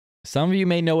Some of you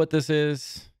may know what this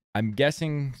is. I'm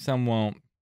guessing some won't.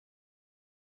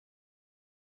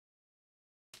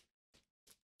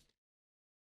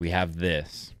 We have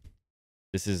this.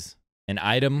 This is an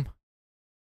item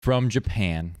from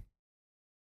Japan.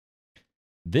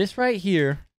 This right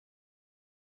here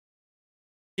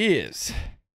is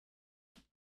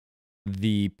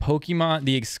the Pokemon,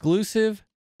 the exclusive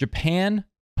Japan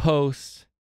Post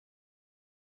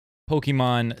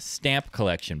Pokemon stamp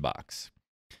collection box.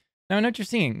 Now, I know what you're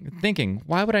thinking,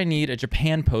 why would I need a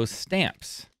Japan Post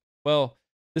stamps? Well,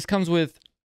 this comes with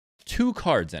 2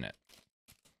 cards in it.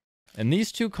 And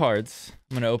these 2 cards,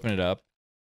 I'm going to open it up,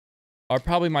 are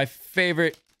probably my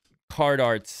favorite card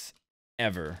arts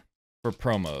ever for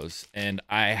promos. And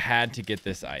I had to get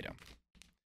this item.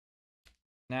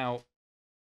 Now,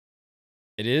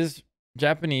 it is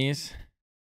Japanese,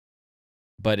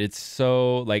 but it's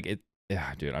so, like, it.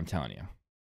 Yeah, dude, I'm telling you.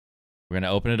 We're going to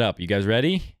open it up. You guys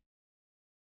ready?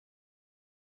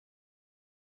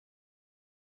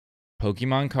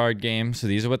 Pokemon card game. So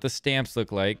these are what the stamps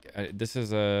look like. This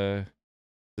is a...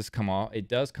 This come off. It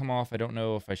does come off. I don't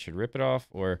know if I should rip it off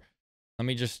or... Let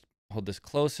me just hold this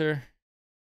closer.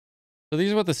 So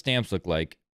these are what the stamps look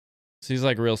like. So these are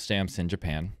like real stamps in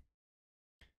Japan.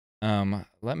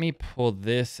 Let me pull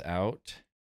this out.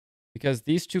 Because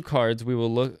these 2 cards, we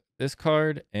will look... This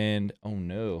card and... Oh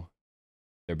no.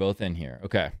 They're both in here.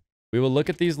 Okay. We will look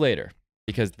at these later.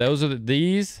 Because those are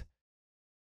these...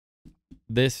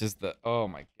 This is the... Oh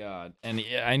my god. And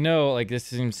yeah, I know, like, this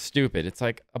seems stupid. It's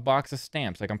like a box of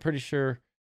stamps. Like, I'm pretty sure...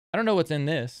 I don't know what's in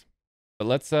this. But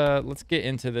let's get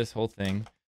into this whole thing.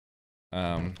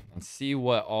 And see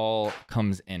what all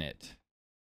comes in it.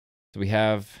 So we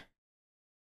have...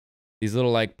 these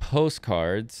little, like,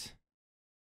 postcards.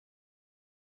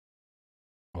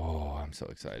 Oh, I'm so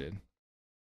excited.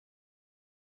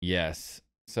 Yes.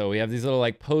 So we have these little,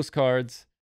 like, postcards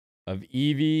of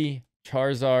Eevee,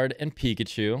 Charizard, and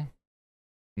Pikachu.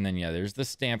 And then, yeah, there's the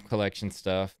stamp collection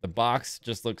stuff. The box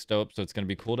just looks dope, so it's going to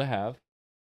be cool to have.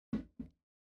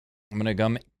 I'm going to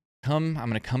I'm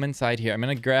going to come inside here. I'm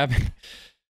going to grab... I'm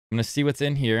going to see what's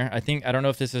in here. I don't know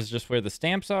if this is just where the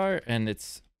stamps are, and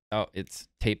it's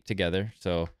taped together.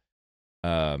 So,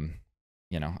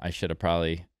 you know, I should have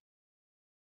probably...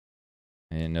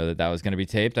 I didn't know that was going to be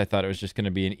taped. I thought it was just going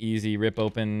to be an easy rip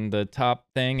open the top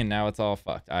thing, and now it's all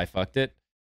fucked. I fucked it.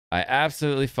 I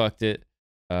absolutely fucked it.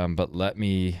 But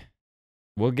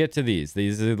we'll get to these.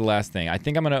 These are the last thing. I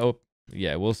think I'm going to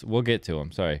yeah, we'll get to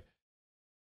them. Sorry.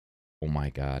 Oh my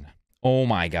god. Oh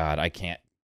my god. I can't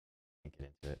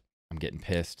get into it. I'm getting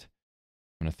pissed.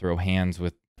 I'm going to throw hands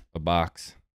with a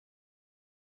box.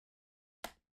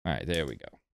 All right, there we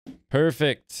go.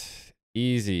 Perfect.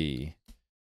 Easy.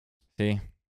 See?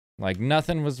 Like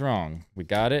nothing was wrong. We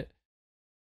got it.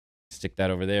 Stick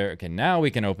that over there. Okay, now we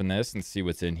can open this and see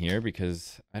what's in here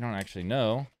because I don't actually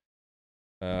know.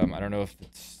 I don't know if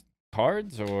it's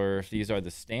cards or if these are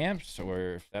the stamps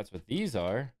or if that's what these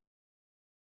are.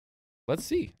 Let's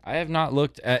see. I have not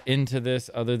looked into this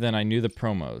other than I knew the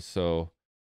promos. So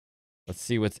let's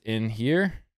see what's in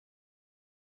here.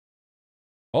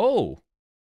 Oh,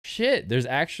 shit. There's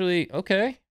actually...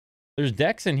 Okay. There's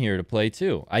decks in here to play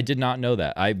too. I did not know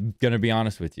that. I'm going to be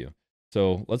honest with you.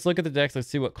 So let's look at the decks. Let's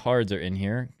see what cards are in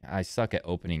here. I suck at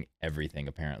opening everything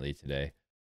apparently today.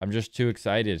 I'm just too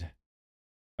excited.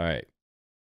 All right.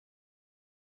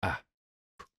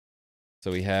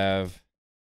 So we have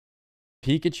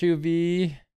Pikachu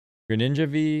V, Greninja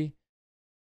V.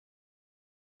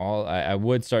 I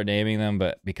would start naming them,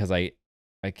 but because I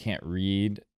can't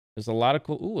read. There's a lot of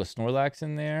cool... Ooh, a Snorlax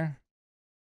in there.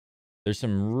 There's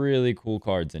some really cool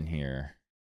cards in here.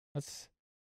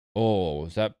 Oh,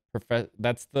 is that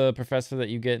that's the professor that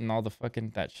you get in all the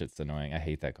fucking... That shit's annoying. I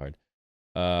hate that card.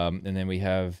 And then we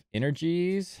have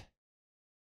Energies.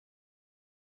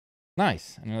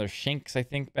 Nice. Another Shinx, I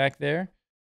think, back there.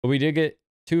 But we did get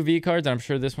 2 V cards, and I'm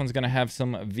sure this one's going to have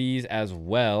some Vs as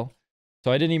well.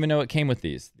 So I didn't even know it came with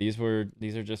these. These are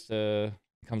just it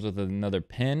comes with another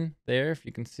pin there, if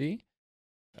you can see.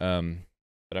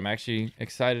 But I'm actually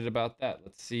excited about that.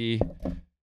 Let's see.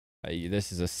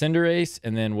 This is a Cinderace,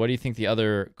 and then what do you think the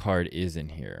other card is in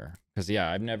here? Because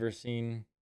yeah, I've never actually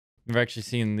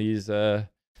seen these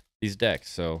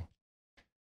decks. So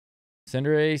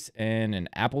Cinderace and an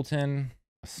Appleton,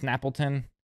 a Snappleton,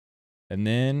 and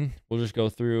then we'll just go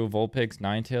through Vulpix,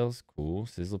 Ninetales, cool,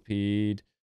 Sizzlipede,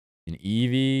 an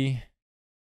Eevee,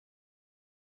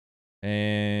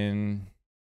 and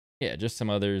yeah, just some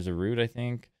others, a Root, I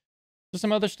think. Just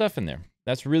some other stuff in there.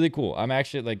 That's really cool. I'm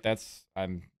actually like,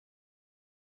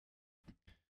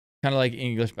 Kind of like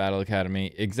English Battle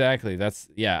Academy. Exactly.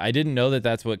 Yeah, I didn't know that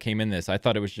that's what came in this. I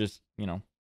thought it was just, the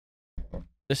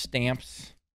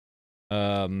stamps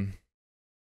or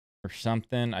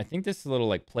something. I think this is a little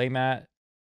like playmat.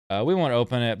 We won't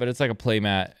open it, but it's like a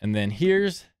playmat. And then here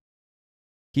is,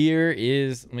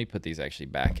 let me put these actually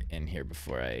back in here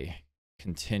before I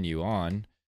continue on.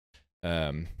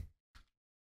 But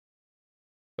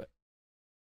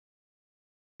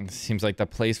it seems like the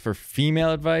place for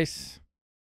female advice.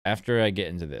 After I get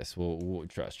into this, we'll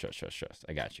trust.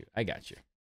 I got you.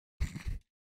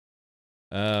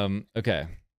 Okay.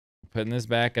 Putting this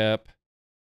back up,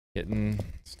 getting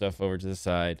stuff over to the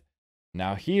side.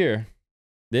 Now here,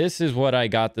 this is what I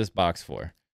got this box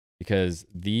for, because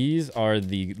these are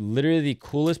literally the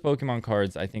coolest Pokemon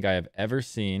cards I think I have ever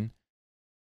seen.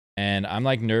 And I'm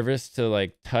like nervous to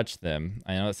like touch them.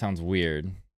 I know it sounds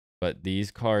weird, but these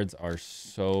cards are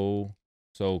so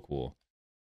cool.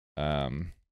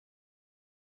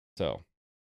 So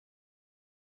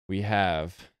we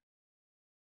have,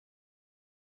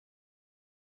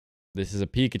 this is a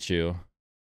Pikachu,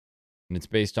 and it's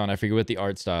based on, I forget what the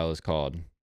art style is called,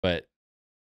 but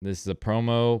this is a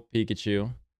promo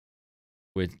Pikachu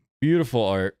with beautiful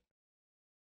art.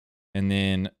 And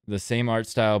then the same art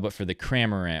style, but for the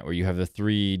Cramorant, where you have the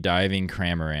 3 diving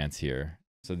Cramorants here.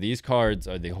 So these cards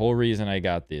are the whole reason I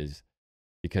got these,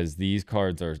 because these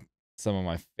cards are some of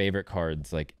my favorite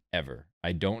cards like ever.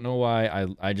 I don't know why.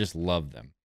 I just love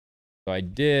them. So I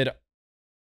did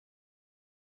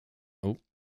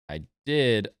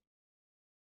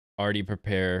already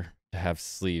prepare to have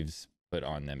sleeves put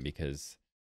on them, because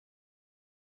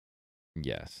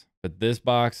yes. But this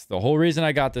box, the whole reason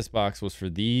I got this box was for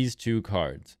these 2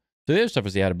 cards. So the other stuff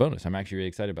was he had a bonus. I'm actually really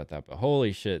excited about that. But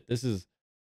holy shit, this is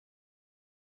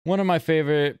one of my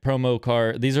favorite promo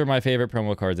cards. These are my favorite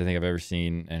promo cards I think I've ever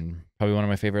seen, and probably one of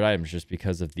my favorite items just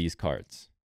because of these cards.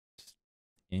 Just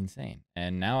insane.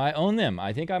 And now I own them.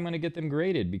 I think I'm going to get them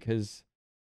graded, because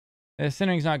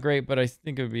centering's not great, but I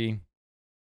think it would be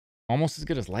almost as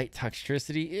good as Light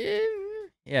Toxtricity.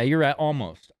 Yeah, you're right.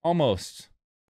 Almost.